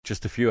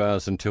just a few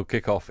hours until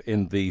kickoff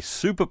in the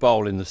Super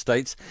Bowl in the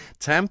States.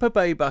 Tampa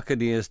Bay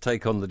Buccaneers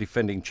take on the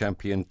defending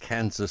champion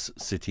Kansas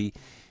City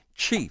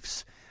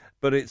Chiefs.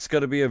 But it's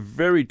going to be a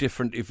very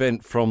different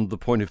event from the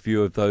point of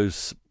view of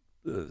those,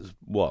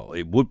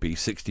 it would be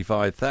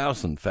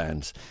 65,000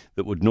 fans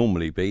that would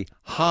normally be,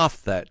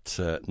 half that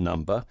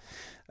number,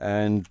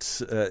 and,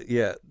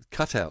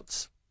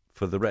 cutouts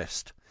for the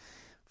rest.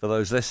 For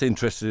those less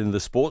interested in the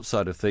sports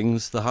side of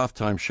things, the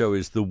halftime show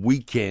is The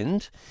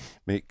Weekend.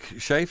 Mick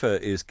Shaffer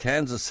is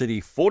Kansas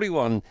City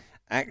 41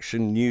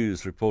 Action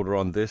News reporter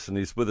on this, and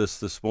he's with us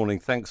this morning.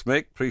 Thanks,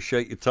 Mick.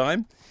 Appreciate your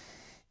time.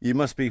 You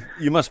must be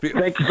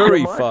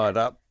very fired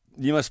up.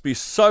 You must be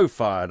so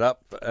fired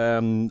up.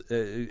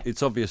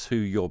 It's obvious who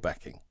you're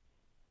backing.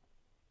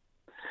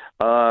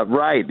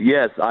 Right.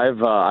 Yes,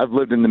 I've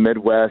lived in the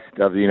Midwest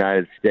of the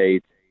United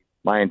States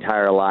my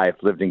entire life.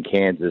 Lived in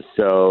Kansas,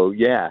 so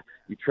yeah.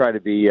 You try to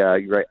be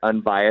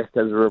unbiased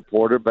as a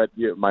reporter, but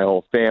my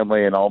whole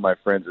family and all my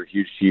friends are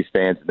huge Chiefs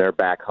fans, and they're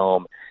back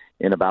home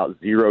in about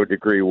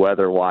 0-degree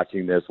weather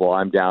watching this while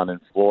I'm down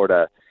in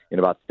Florida in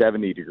about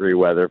 70-degree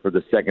weather for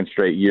the second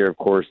straight year. Of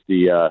course,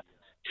 the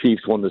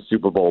Chiefs won the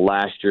Super Bowl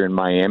last year in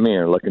Miami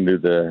and are looking to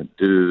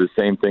do the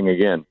same thing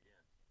again.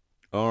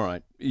 All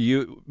right.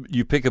 You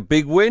pick a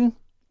big win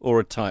or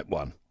a tight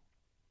one?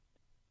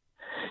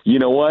 You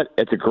know what?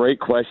 It's a great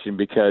question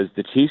because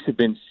the Chiefs have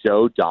been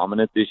so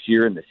dominant this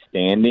year in the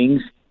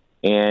standings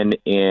and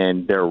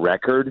in their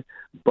record,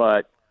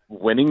 but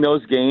winning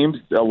those games,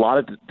 a lot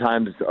of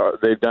times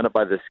they've done it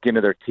by the skin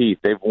of their teeth.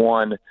 They've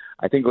won,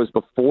 I think it was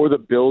before the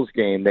Bills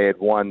game, they had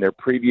won their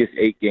previous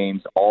 8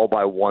 games all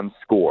by one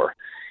score.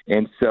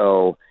 And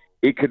so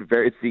it's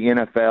the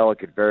NFL. It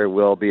could very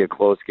well be a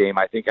close game.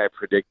 I think I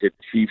predicted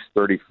Chiefs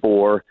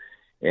 34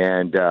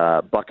 and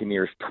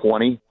Buccaneers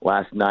 20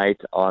 last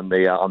night on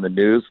the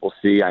news. We'll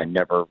see. I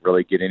never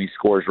really get any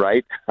scores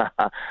right,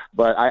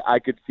 but I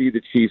could see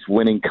the Chiefs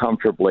winning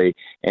comfortably.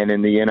 And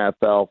in the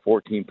NFL,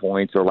 14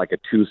 points or like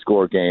a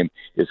 2-score game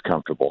is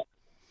comfortable.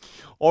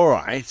 All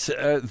right.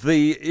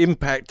 The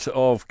impact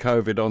of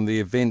COVID on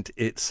the event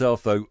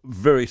itself, though,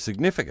 very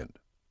significant.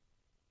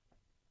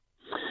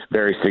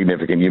 Very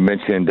significant. You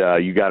mentioned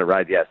you got it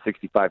right. Yeah,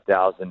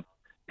 65,000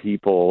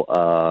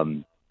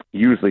 people.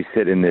 Usually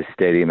sit in this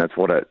stadium. That's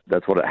what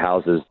it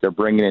houses. They're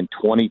bringing in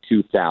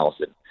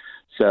 22,000.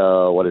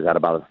 So what is that?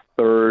 About a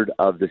third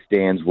of the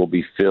stands will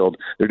be filled.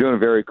 They're doing a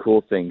very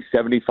cool thing.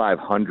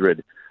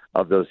 7,500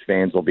 of those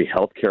fans will be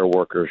healthcare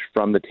workers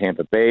from the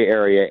Tampa Bay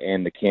area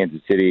and the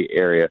Kansas City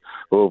area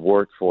who have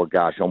worked for,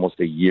 almost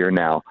a year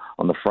now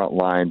on the front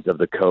lines of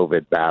the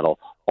COVID battle.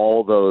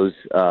 All those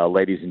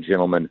ladies and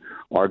gentlemen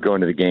are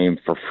going to the game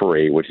for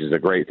free, which is a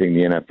great thing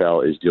the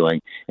NFL is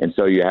doing. And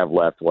so you have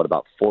left,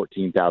 about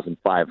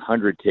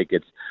 14,500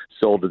 tickets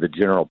sold to the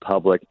general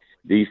public.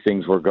 These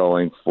things were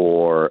going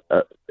for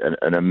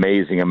an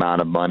amazing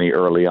amount of money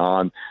early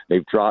on.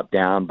 They've dropped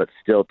down, but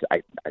still,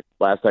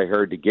 last I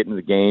heard, to get into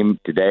the game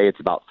today, it's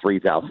about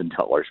 $3,000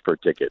 per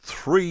ticket.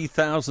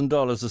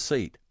 $3,000 a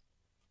seat.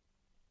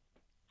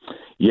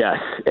 Yes,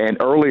 and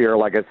earlier,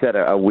 like I said,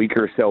 a week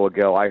or so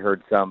ago, I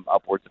heard some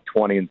upwards of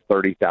 $20,000 and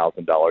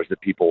 $30,000 that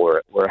people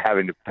were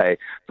having to pay.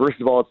 First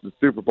of all, it's the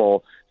Super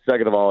Bowl.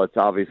 Second of all, it's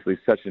obviously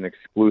such an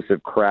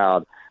exclusive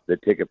crowd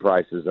that ticket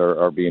prices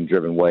are being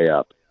driven way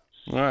up.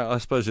 All right, I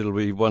suppose it'll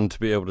be one to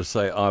be able to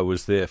say I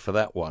was there for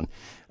that one.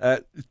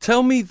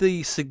 Tell me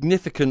the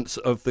significance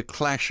of the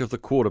clash of the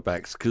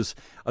quarterbacks, because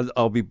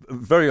I'll be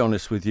very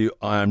honest with you,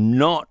 I am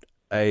not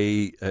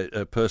a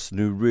person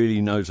who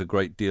really knows a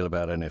great deal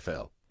about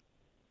NFL.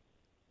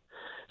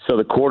 So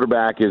the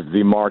quarterback is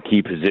the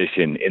marquee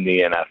position in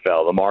the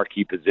NFL, the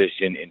marquee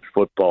position in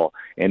football.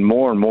 And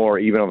more,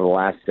 even over the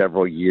last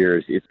several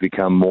years, it's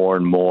become more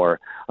and more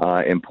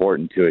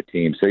important to a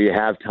team. So you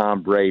have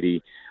Tom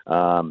Brady.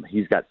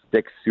 He's got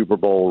 6 Super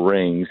Bowl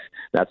rings.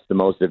 That's the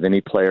most of any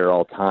player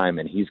all time,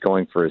 and he's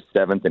going for his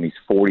 7th, and he's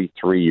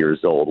 43 years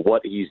old.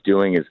 What he's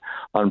doing is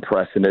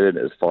unprecedented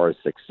as far as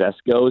success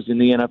goes in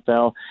the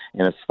NFL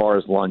and as far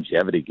as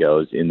longevity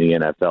goes in the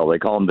NFL. They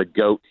call him the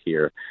GOAT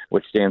here,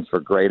 which stands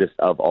for greatest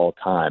of all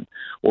time.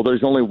 Well,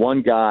 there's only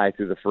one guy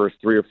through the first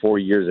 3 or 4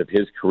 years of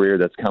his career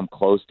that's come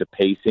close to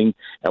pacing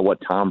at what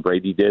Tom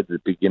Brady did at the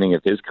beginning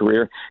of his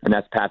career, and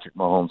that's Patrick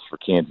Mahomes for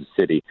Kansas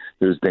City,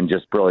 who's been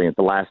just brilliant.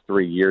 The last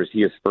 3 years,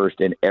 he is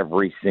first in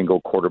every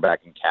single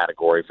quarterbacking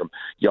category, from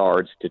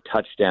yards to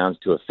touchdowns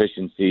to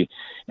efficiency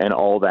and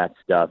all that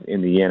stuff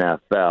in the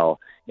NFL.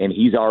 And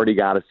he's already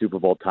got a Super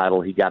Bowl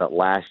title. He got it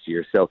last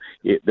year. So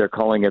they're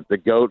calling it the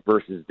GOAT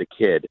versus the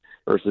kid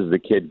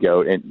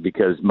GOAT, and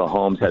because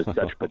Mahomes has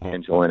such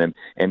potential in him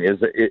and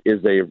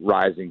is a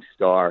rising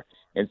star.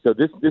 And so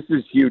this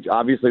is huge.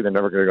 Obviously, they're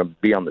never going to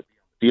be on the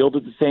field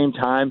at the same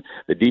time.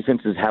 The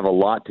defenses have a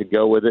lot to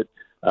do with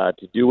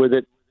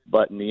it.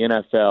 But in the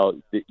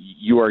NFL,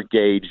 you are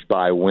gauged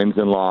by wins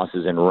and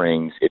losses and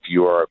rings if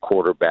you are a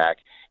quarterback,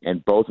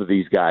 and both of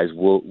these guys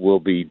will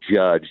be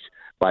judged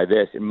by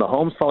this. And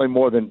Mahomes probably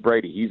more than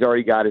Brady. He's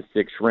already got his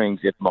 6 rings.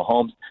 If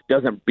Mahomes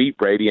doesn't beat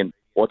Brady, and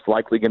what's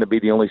likely going to be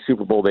the only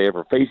Super Bowl they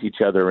ever face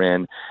each other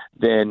in,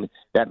 then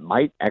that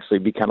might actually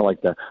be kind of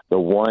like the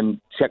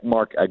one check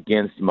mark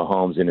against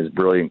Mahomes in his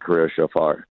brilliant career so far.